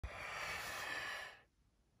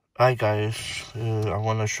Hi guys, I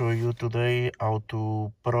want to show you today how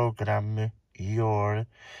to program your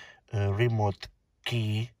remote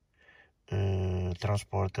key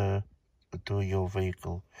transporter to your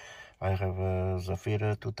vehicle. I have a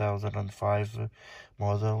Zafira 2005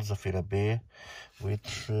 model, Zafira B,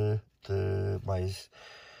 which my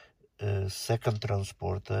second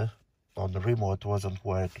transporter on the remote wasn't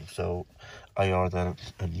working, so I ordered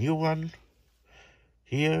a new one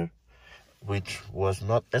here, which was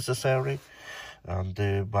not necessary, and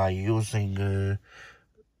by using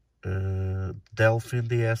Delphin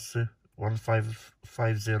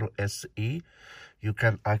DS150E, you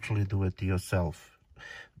can actually do it yourself.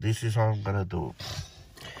 This is how I'm gonna do.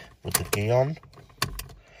 Put the key on.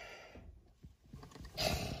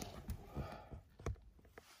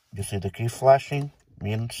 You see the key flashing,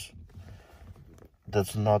 means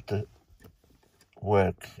does not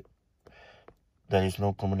work. There is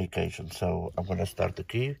no communication. So I'm gonna start the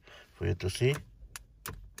key for you to see.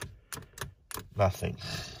 Nothing.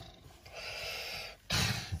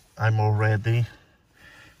 I'm already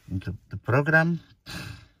into the program.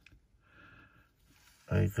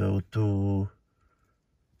 I go to,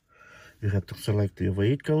 you have to select your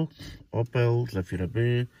vehicle, Opel Zafira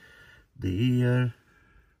B, the year,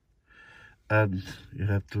 and you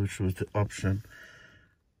have to choose the option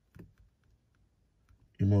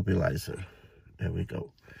immobilizer. There we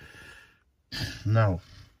go. Now,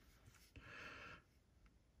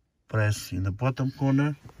 press in the bottom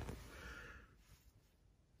corner,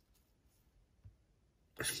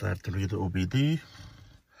 start to read the OBD.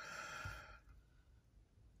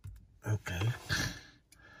 Okay.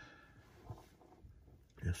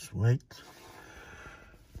 Just wait.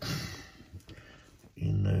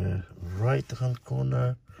 In the right hand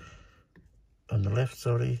corner, on the left,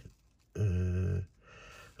 sorry,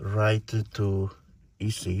 write to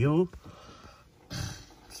ECU.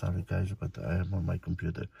 Sorry guys, but I am on my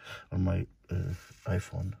computer, on my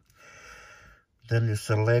iPhone. Then you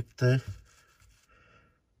select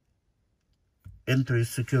entry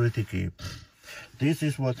security key. This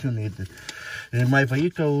is what you need. In my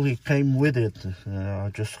vehicle, it came with it. I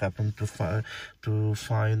just happened to find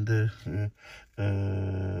the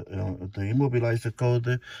immobilizer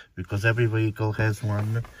code, because every vehicle has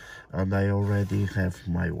one, and I already have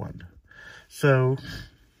my one. So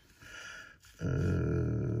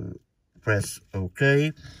press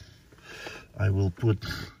OK. I will put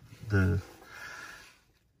the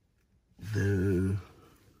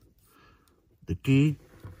key.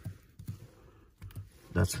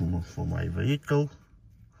 That's for my vehicle.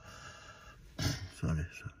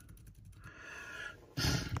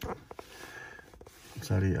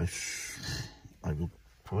 Sorry, I will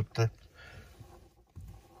put it.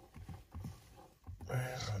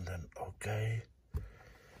 And then OK.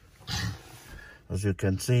 As you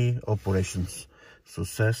can see, operations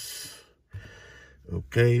success.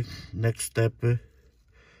 Okay, next step,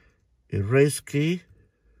 erase key,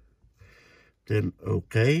 then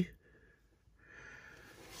OK.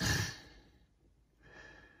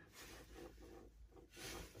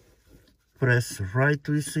 Press right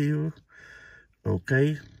to ECU,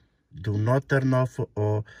 OK. Do not turn off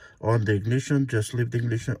or on the ignition, just leave the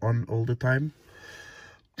ignition on all the time.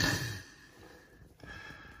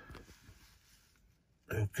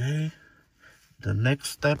 Okay, the next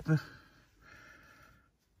step,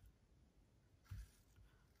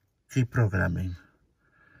 key programming.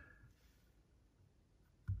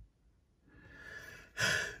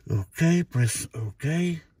 Okay, press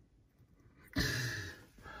OK.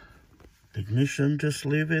 The ignition, just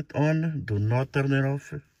leave it on, do not turn it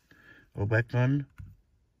off or back on.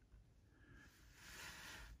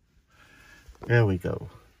 There we go.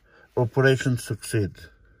 Operation succeed.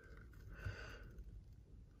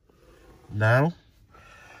 Now,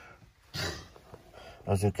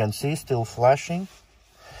 as you can see, still flashing.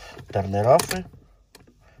 Turn it off,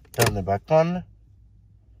 turn it back on.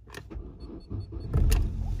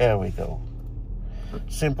 There we go.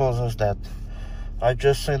 Simple as that. I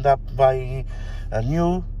just signed up by a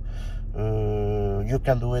new. You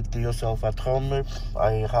can do it yourself at home.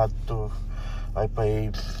 I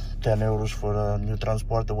paid 10 euros for a new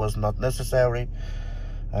transporter, was not necessary,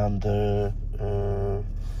 and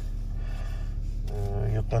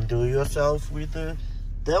you can do it yourself with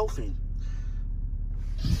Delphi.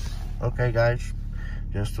 Okay guys,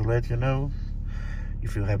 just to let you know,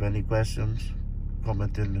 if you have any questions,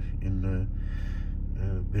 comment in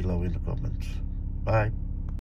below in the comments. Bye.